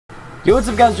Yo, what's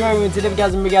up guys, Jordan, and today we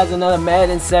guys bring you guys another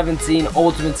Madden 17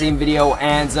 Ultimate Team video,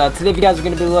 and today you guys are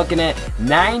going to be looking at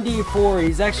 94,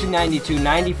 he's actually 92,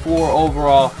 94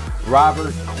 overall,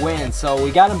 Robert Quinn. So we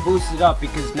got him boosted up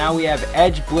because now we have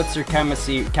Edge Blitzer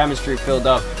chemistry filled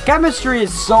up. Chemistry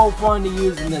is so fun to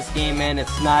use in this game, man,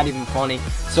 it's not even funny.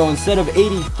 So instead of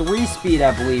 83 speed,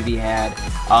 I believe he had,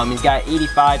 he's got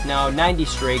 85 now, 90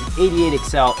 strength, 88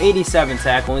 excel, 87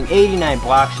 tackling, 89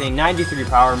 block chain, 93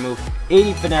 power move,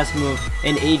 80 finesse move,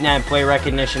 and 89 play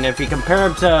recognition. If you compare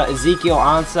him to Ezekiel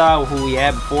Ansah, who we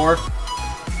had before,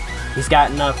 he's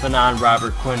got nothing on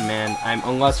Robert Quinn, man.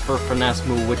 Unless for finesse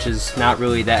move, which is not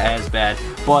really that as bad.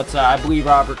 But I believe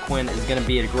Robert Quinn is going to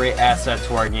be a great asset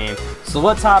to our game. So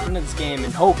let's hop into this game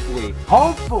and hopefully, we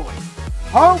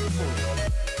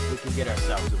can get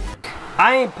ourselves a win.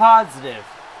 I ain't positive,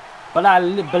 but I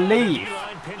believe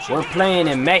we're playing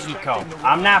in Mexico.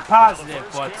 I'm not positive,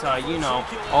 but you know,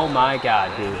 oh my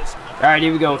god, dude. Alright,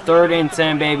 here we go. 3rd and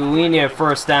 10, baby. We need a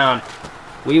first down.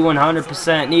 We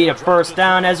 100% need a first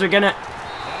down, as we're gonna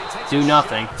do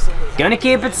nothing. Gonna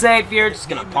keep it safe here. Just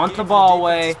gonna punt the ball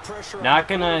away. Not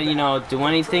gonna, you know, do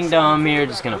anything dumb here.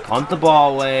 Just gonna punt the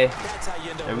ball away.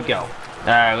 There we go.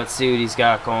 Alright, let's see what he's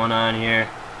got going on here.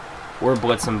 We're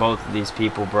blitzing both of these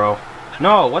people, bro.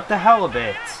 No, what the hell of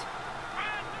it?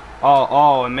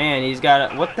 Oh man, he's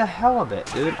got a, what the hell of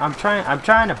it, dude? I'm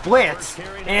trying to blitz,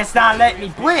 and it's not letting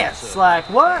me blitz. Like,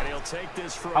 what?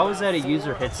 How is that a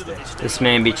user hit stick? This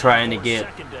man be trying to get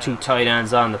 2 tight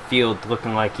ends on the field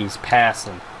looking like he's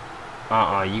passing.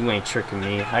 You ain't tricking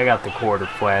me. I got the quarter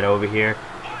flat over here.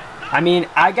 I mean,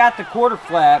 I got the quarter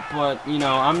flat, but you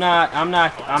know, I'm not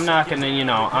gonna, you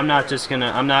know, I'm not.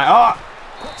 Oh!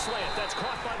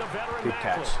 Good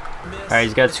catch. Alright,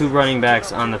 he's got 2 running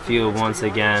backs on the field once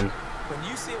again.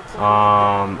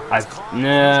 No,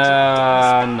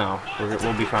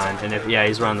 we'll be fine. And if, yeah,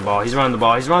 he's running the ball. He's running the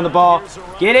ball.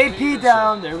 Get AP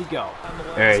down. There we go.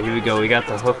 Alright, here we go. We got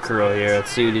the hook curl here. Let's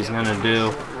see what he's gonna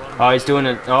do. Oh, he's doing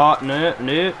it. Oh, no.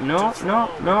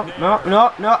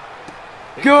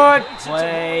 Good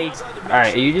play.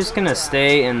 Alright, are you just gonna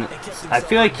stay? And I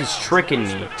feel like he's tricking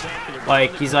me.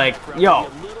 Like, he's like,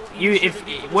 yo,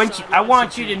 I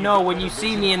want you to know when you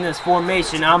see me in this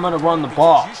formation, I'm gonna run the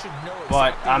ball,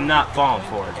 but I'm not falling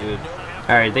for it, dude.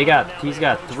 All right, he's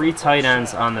got 3 tight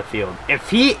ends on the field. If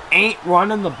he ain't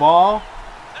running the ball,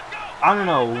 I don't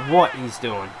know what he's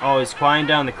doing. Oh, he's quieting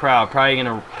down the crowd. Probably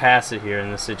gonna pass it here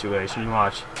in this situation.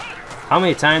 Watch. How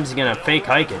many times is he gonna fake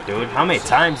hike it, dude? How many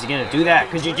times is he gonna do that?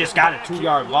 Because you just got a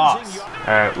 2-yard loss. All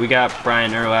right, we got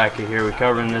Brian Urlacher here. We're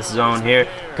covering this zone here.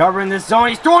 Covering this zone.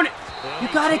 He's throwing it. You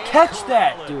gotta catch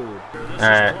that, dude.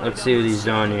 Alright, let's see what he's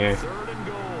doing here.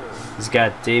 He's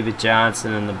got David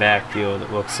Johnson in the backfield,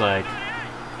 it looks like.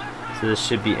 So this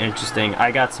should be interesting.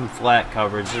 I got some flat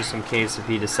coverage just in case if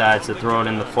he decides to throw it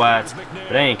in the flats.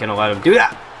 But I ain't gonna let him do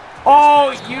that.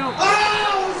 Oh, you.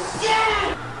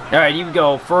 Alright, you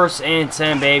go. 1st and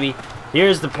 10, baby.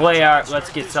 Here's the play out.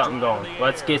 Let's get something going.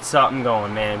 Let's get something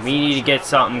going, man. We need to get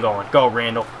something going. Go,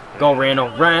 Randall. Go, Randall.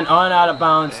 Run on out of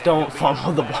bounds. Don't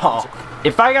fumble the ball.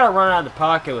 If I gotta run out of the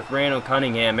pocket with Randall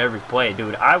Cunningham every play,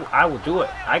 dude, I will do it.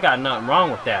 I got nothing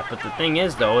wrong with that. But the thing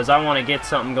is, though, is I want to get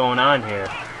something going on here.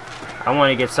 I don't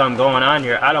want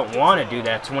to do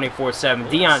that 24/7.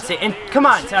 Deion, and come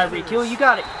on, Tyreek Hill, you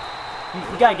got it.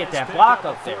 You gotta get that block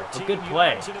up there. It's a good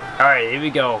play. All right, here we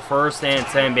go. 1st and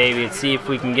 10, baby. Let's see if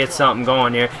we can get something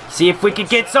going here. See if we can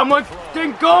get something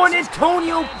going.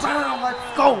 Antonio Brown, let's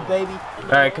go, baby. All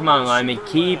right, come on, lineman.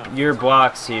 Keep your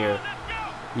blocks here.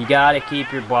 You gotta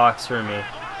keep your blocks for me.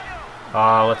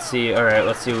 Let's see. All right,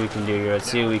 let's see what we can do here. Let's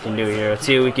see what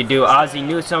we can do. Ozzie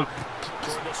Newsome.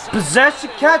 Possession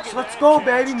catch. Let's go,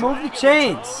 baby. Move the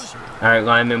chains. All right,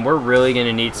 lineman. We're really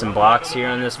gonna need some blocks here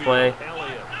on this play.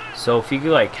 So if you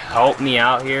could like help me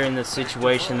out here in this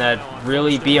situation, that'd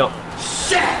really be a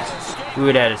we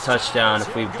would have had a touchdown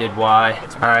if we did Y.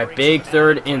 Alright, big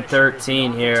 3rd and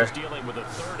 13 here.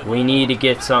 We need to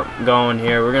get something going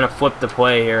here. We're gonna flip the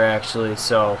play here actually.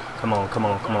 So come on.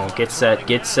 Get set.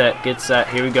 Here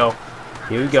we go.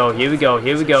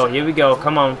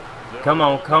 Come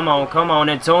on.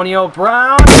 Antonio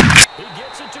Brown.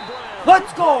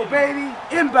 Let's go, baby!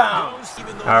 Inbounds!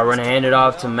 Alright, we're gonna hand it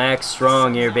off to Max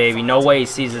Strong here, baby. No way he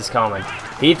sees us coming.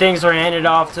 He thinks we're handing it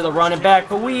off to the running back,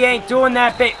 but we ain't doing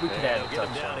that, baby. We could have a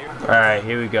touchdown. Alright,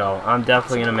 here we go. I'm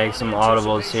definitely gonna make some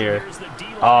audibles here.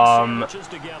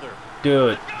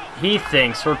 Dude, he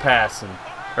thinks we're passing.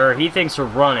 Or he thinks we're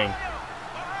running.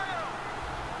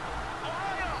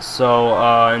 So,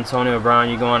 Antonio Brown,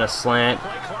 you go on a slant.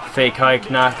 Fake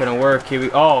hike, not gonna work. Here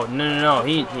we. Oh no!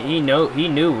 He knew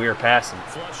we were passing.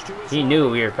 He knew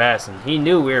we were passing. He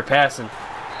knew we were passing.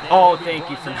 Oh, thank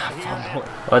you for not fumbling.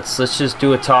 Let's just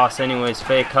do a toss, anyways.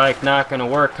 Fake hike, not gonna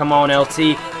work. Come on,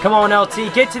 LT. Come on,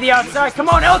 LT. Get to the outside. Come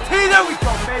on, LT. There we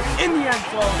go, baby. In the end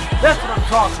zone. That's what I'm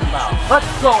talking about.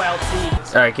 Let's go,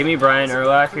 LT. All right, give me Brian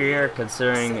Urlacher here,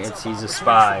 considering he's a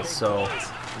spy. So.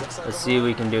 Let's see what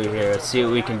we can do here. Let's see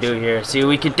what we can do here. See what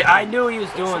we can do. I knew he was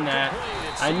doing that.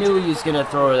 I knew he was gonna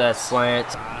throw that slant.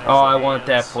 Oh, I want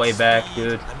that play back,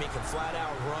 dude.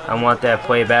 I want that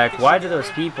play back. Why do those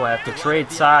people have to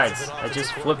trade sides? I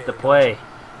just flipped the play.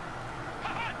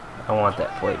 I want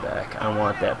that play back. I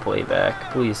want that play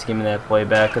back. Please give me that play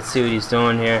back. Let's see what he's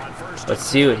doing here. Let's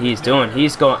see what he's doing.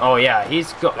 He's going. Oh yeah,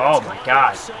 oh my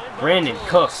God. Brandon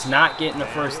Cooks not getting the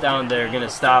first down there. Gonna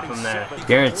stop him there.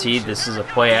 Guaranteed this is a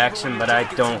play action, but I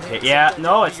don't care. Yeah,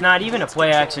 no, it's not even a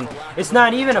play action. It's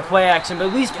not even a play action. But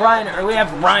at least we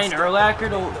have Ryan Urlacher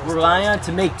to rely on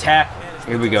to make tackle.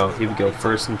 Here we go. Here we go.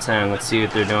 1st and 10. Let's see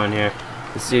what they're doing here.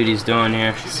 Let's see what he's doing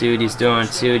here. See what he's doing.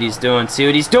 See what he's doing. See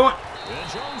what he's doing.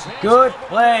 Good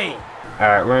play. All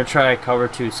right, we're gonna try a cover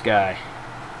 2 sky.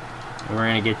 And we're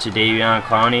gonna get Jadeveon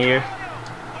Clowney here.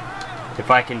 If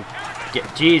I can get,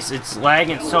 jeez, it's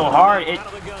lagging so hard.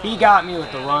 He got me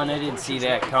with the run. I didn't see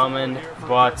that coming.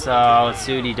 But let's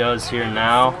see what he does here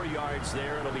now.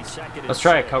 Let's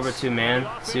try a cover 2 man.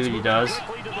 See what he does.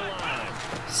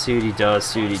 See what he does.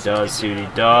 See what he does. See what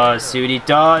he does. See what he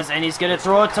does. And he's gonna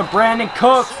throw it to Brandon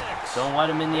Cooks. Don't let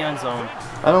him in the end zone.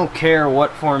 I don't care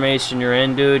what formation you're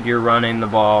in, dude. You're running the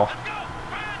ball.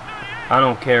 I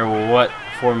don't care what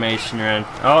formation you're in.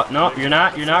 Oh, no, you're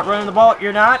not. You're not running the ball.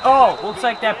 You're not. Oh, looks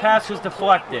like that pass was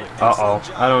deflected. Uh-oh.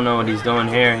 I don't know what he's doing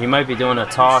here. He might be doing a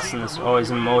toss, and this always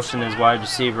in motion his wide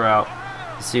receiver out.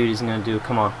 Let's see what he's going to do.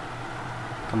 Come on.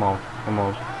 Come on. Come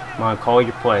on. Come on. Call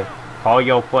your play. Call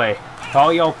your play.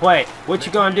 Call your play. What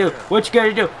you going to do? What you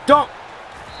going to do? Don't.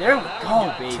 There we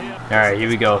go, baby. Alright, here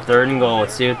we go. 3rd and goal.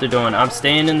 Let's see what they're doing. I'm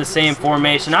staying in the same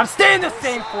formation. I'm staying in the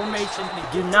same formation.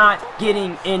 You're not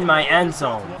getting in my end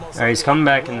zone. Alright, he's coming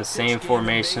back in the same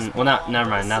formation. Well, never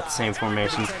mind. Not the same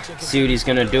formation. See what he's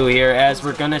going to do here as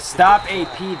we're going to stop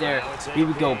AP there. Here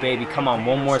we go, baby. Come on,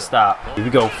 one more stop. Here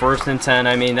we go. 1st and 10.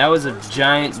 I mean, that was a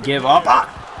giant give up.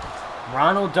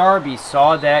 Ronald Darby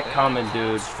saw that coming,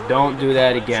 dude. Don't do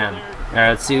that again.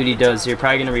 Alright, let's see what he does here.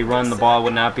 Probably going to rerun the ball.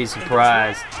 Would not be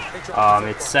surprised. It's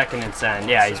 2nd and 10.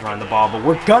 Yeah, he's running the ball. But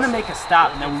we're going to make a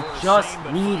stop. Now, we just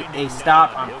need a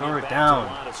stop on 3rd down.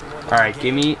 Alright,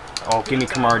 give me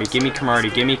Cromartie. Give me Cromartie.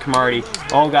 Give me Cromartie.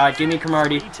 Oh, God, give me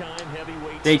Cromartie.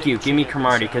 Thank you. Give me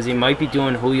Cromartie. Because he might be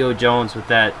doing Julio Jones with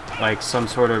that, like, some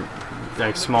sort of,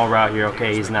 like, small route here.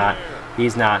 Okay, he's not.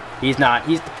 He's not. He's not.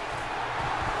 He's...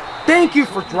 Thank you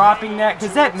for dropping that,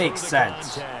 because that makes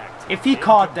sense. If he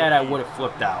caught that, I would have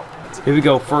flipped out. Here we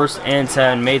go, 1st and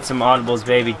 10. Made some audibles,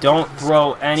 baby. Don't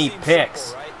throw any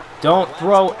picks. Don't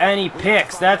throw any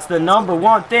picks. That's the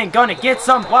 #1 thing. Gonna get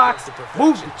some blocks.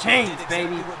 Move the chains,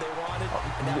 baby.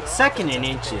 2nd and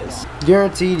inches.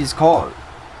 Guaranteed he's calling.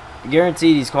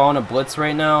 Guaranteed he's calling a blitz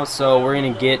right now. So we're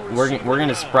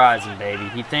gonna surprise him, baby.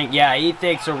 He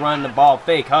thinks we're running the ball.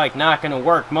 Fake hike, not gonna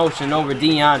work. Motion over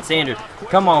Deion Sanders.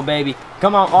 Come on, baby.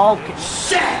 Come on. Oh,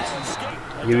 shit.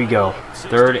 Here we go.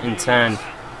 3rd and 10.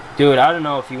 Dude, I don't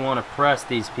know if you want to press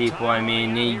these people. I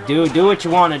mean, you do what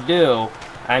you want to do.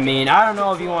 I mean, I don't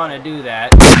know if you want to do that.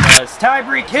 Because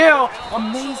Tyreek Hill,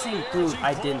 amazing. Dude,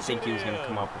 I didn't think he was going to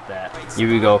come up with that. Here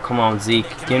we go. Come on, Zeke.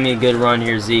 Give me a good run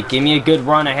here, Zeke. Give me a good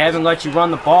run. I haven't let you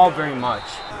run the ball very much.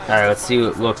 All right, let's see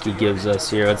what look he gives us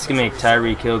here. Let's make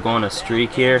Tyreek Hill go on a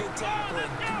streak here.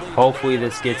 Hopefully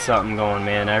this gets something going,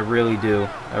 man. I really do.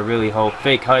 I really hope.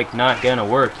 Fake hike not gonna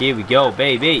work. Here we go,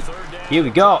 baby. Here we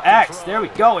go. X. There we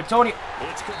go. Antonio.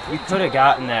 You could have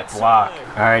gotten that block.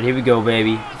 Alright, here we go,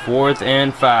 baby. 4th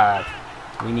and 5.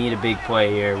 We need a big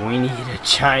play here. We need a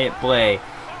giant play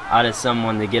out of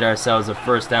someone to get ourselves a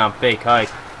 1st down. Fake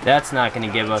hike. That's not gonna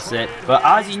give us it. But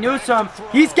Ozzie Newsome,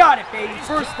 he's got it, baby.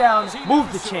 1st down.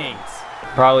 Move the chains.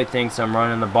 Probably thinks I'm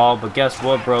running the ball, but guess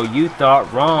what, bro? You thought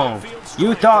wrong.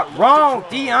 You thought wrong.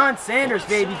 Deion Sanders,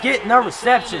 baby, getting a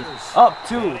reception up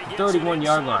to the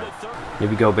 31-yard line. Here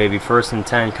we go, baby. 1st and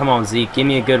 10. Come on, Zeke. Give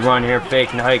me a good run here. Fake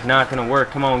hike, not gonna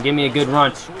work. Come on, give me a good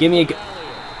run. Give me a good...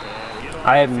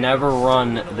 I have never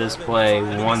run this play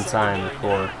one time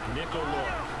before.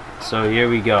 So here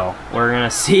we go. We're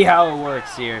gonna see how it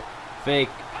works here. Fake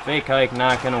hike,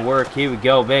 not gonna work. Here we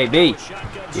go, baby.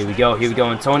 Here we go,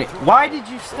 Antonio. Why did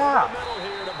you stop?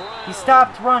 He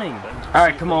stopped running.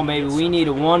 Alright, come on, baby. We need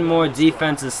one more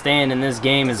defensive stand and this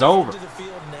game is over.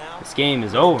 This game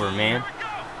is over, man.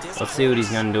 Let's see what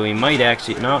he's gonna do. He might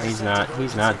actually. No, he's not.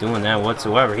 He's not doing that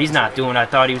whatsoever. He's not doing. I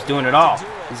thought he was doing it all.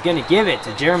 He's gonna give it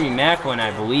to Jeremy Macklin,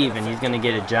 I believe, and he's gonna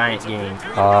get a giant gain.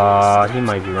 He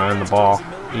might be running the ball.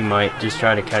 He might just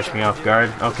try to catch me off guard.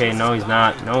 Okay, no, he's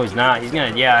not. No, he's not. He's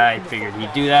gonna. Yeah, I figured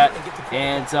he'd do that.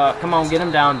 And come on, get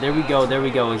him down. There we go. There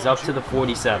we go. He's up to the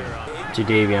 47.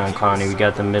 Jadeveon Clowney, we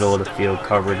got the middle of the field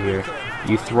covered here.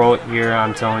 You throw it here,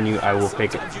 I'm telling you, I will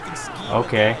pick it.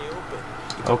 Okay.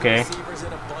 Okay.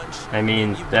 I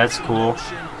mean, that's cool.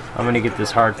 I'm gonna get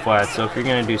this hard flat. So if you're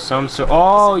gonna do some sort,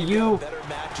 oh, you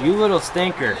little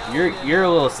stinker. You're a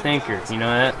little stinker. You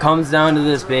know that. Comes down to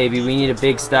this, baby. We need a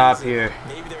big stop here.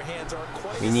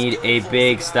 We need a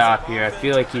big stop here. I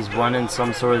feel like he's running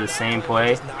some sort of the same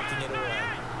play.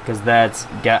 Because that's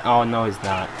got. Oh no, he's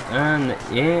not.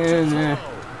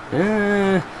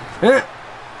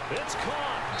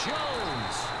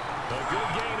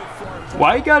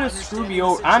 Why you gotta screw me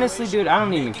over? Honestly, dude, I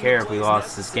don't even care if we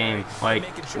lost this game. Like,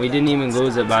 we didn't even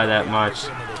lose it by that much.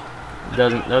 It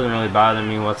doesn't really bother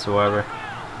me whatsoever.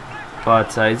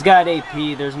 But he's got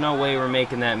AP. There's no way we're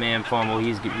making that man fumble.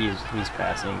 He's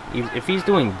passing. If he's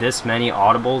doing this many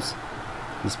audibles,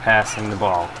 he's passing the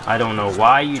ball. I don't know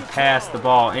why you'd pass the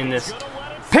ball in this.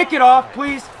 Pick it off,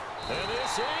 please.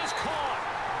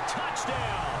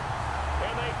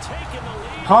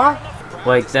 Huh?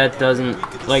 Like, that doesn't,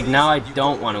 like, now I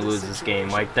don't want to lose this game.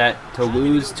 Like, that, to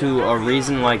lose to a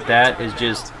reason like that is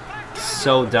just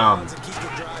so dumb.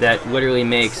 That literally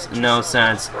makes no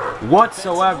sense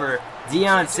whatsoever.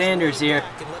 Deion Sanders here,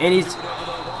 and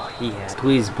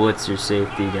please blitz your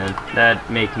safety again. That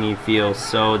make me feel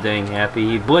so dang happy.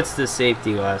 He blitzed the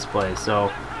safety last play,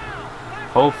 so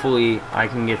hopefully I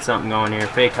can get something going here.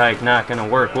 Fake hike not gonna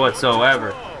work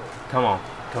whatsoever. Come on.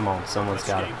 Come on, someone's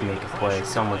got to make a play.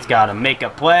 Someone's got to make a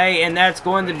play, and that's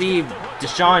going to be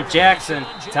Deshaun Jackson.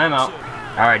 Timeout.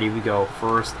 Alright, here we go.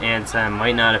 1st and 10.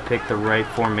 Might not have picked the right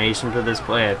formation for this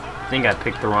play. I think I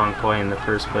picked the wrong play in the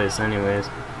first place anyways.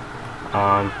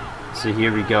 So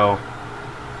here we go.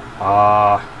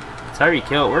 Tyreek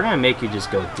Hill, we're going to make you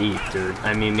just go deep, dude.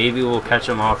 I mean, maybe we'll catch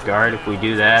him off guard if we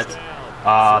do that.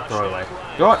 Throw away.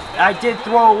 I did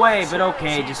throw away, but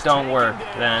okay, just don't work.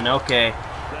 Then, okay.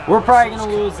 We're probably going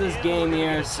to lose this game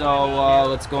here, so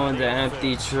let's go into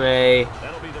empty tray.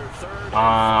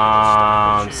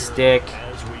 Stick.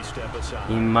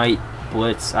 He might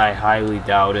blitz. I highly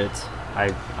doubt it.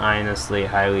 I honestly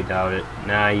highly doubt it.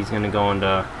 Nah, he's going to go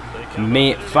into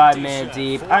 5-man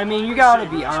deep. I mean, you got to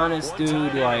be honest,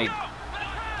 dude. Like,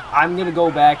 I'm going to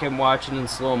go back and watch it in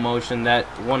slow motion. That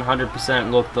 100%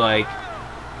 looked like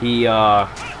he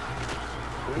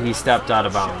stepped out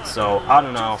of bounds. So, I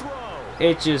don't know.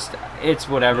 It's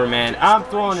whatever, man. I'm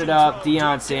throwing it up.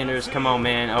 Deion Sanders, come on,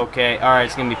 man. Okay, all right,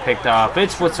 it's going to be picked off.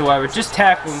 It's whatsoever. Just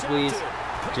tackle him, please.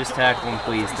 Just tackle him,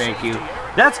 please. Thank you.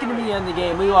 That's going to be the end of the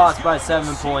game. We lost by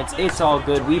 7 points. It's all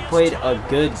good. We played a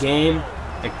good game,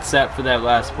 except for that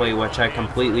last play, which I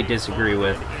completely disagree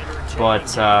with.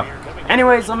 But,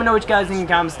 anyways, let me know what you guys think in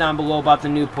the comments down below about the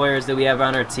new players that we have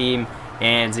on our team.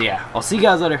 And, yeah, I'll see you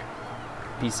guys later.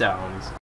 Peace out, homies.